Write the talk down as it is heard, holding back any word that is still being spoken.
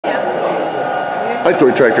Hi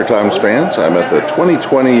Toy Tractor Times fans, I'm at the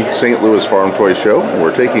 2020 St. Louis Farm Toy Show and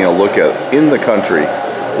we're taking a look at In the Country,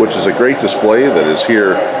 which is a great display that is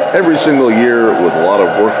here every single year with a lot of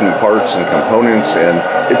working parts and components, and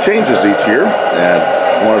it changes each year, and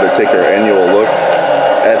I wanted to take our annual look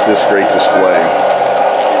at this great display.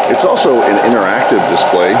 It's also an interactive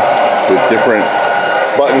display with different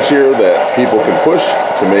buttons here that people can push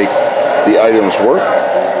to make the items work.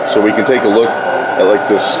 So we can take a look at like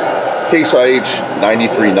this Case IH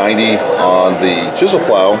 9390 on the chisel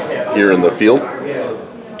plow here in the field,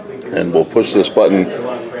 and we'll push this button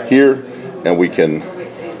here and we can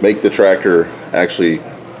make the tractor actually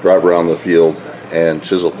drive around the field and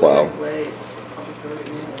chisel plow.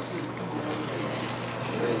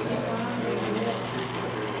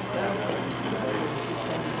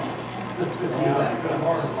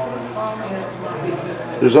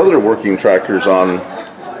 There's other working tractors on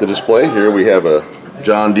the display. Here we have a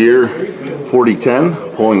John Deere 4010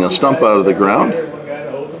 pulling a stump out of the ground.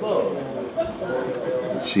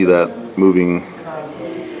 See that moving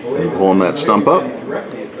and pulling that stump up.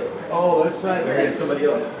 Oh, that's right.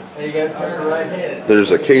 You got to turn right-handed. There's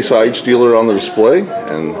a Case IH dealer on the display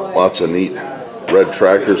and lots of neat red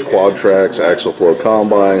tractors, quad tracks, axle flow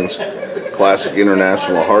combines, classic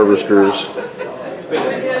international harvesters.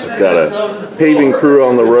 We've got a paving crew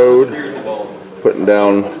on the road putting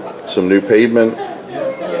down some new pavement.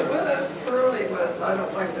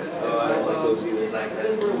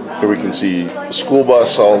 Here we can see the school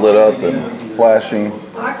bus all lit up and flashing.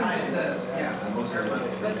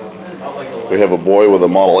 We have a boy with a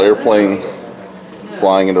model airplane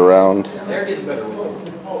flying it around.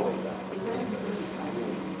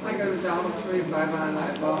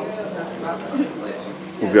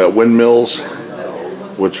 We've got windmills,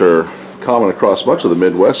 which are common across much of the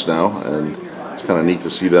Midwest now, and it's kind of neat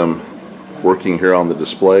to see them working here on the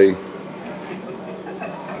display.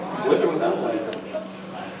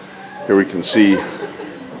 Here we can see a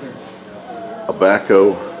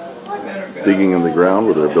backhoe digging in the ground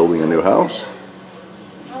where they're building a new house.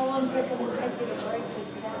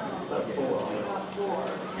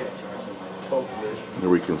 Here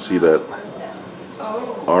we can see that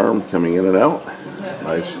arm coming in and out.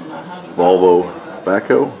 Nice Volvo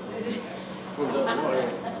backhoe.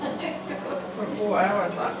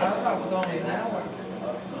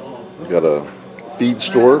 We've got a feed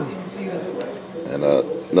store and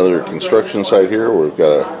another construction site here where we've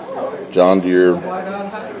got a John Deere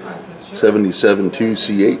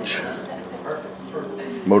 77-2CH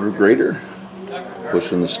motor grader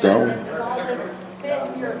pushing the stone.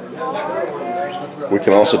 We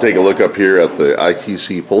can also take a look up here at the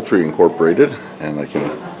ITC Poultry Incorporated, and I can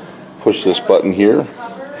push this button here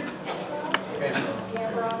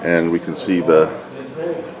and we can see the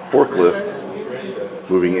forklift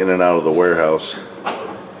moving in and out of the warehouse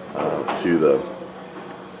to the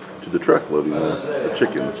truck loading the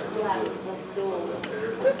chickens.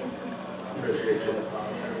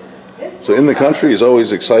 So In the Country is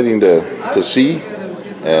always exciting to see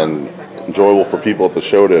and enjoyable for people at the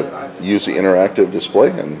show to use the interactive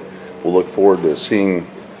display, and we'll look forward to seeing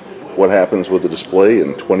what happens with the display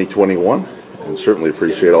in 2021, and certainly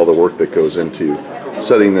appreciate all the work that goes into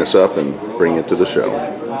setting this up and bringing it to the show.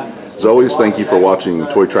 As always, thank you for watching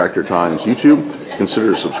Toy Tractor Times YouTube.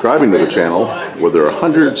 Consider subscribing to the channel where there are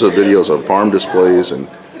hundreds of videos of farm displays and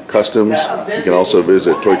customs. You can also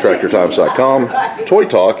visit toytractortimes.com, Toy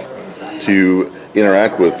Talk, to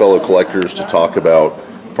interact with fellow collectors to talk about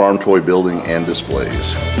farm toy building and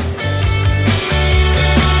displays.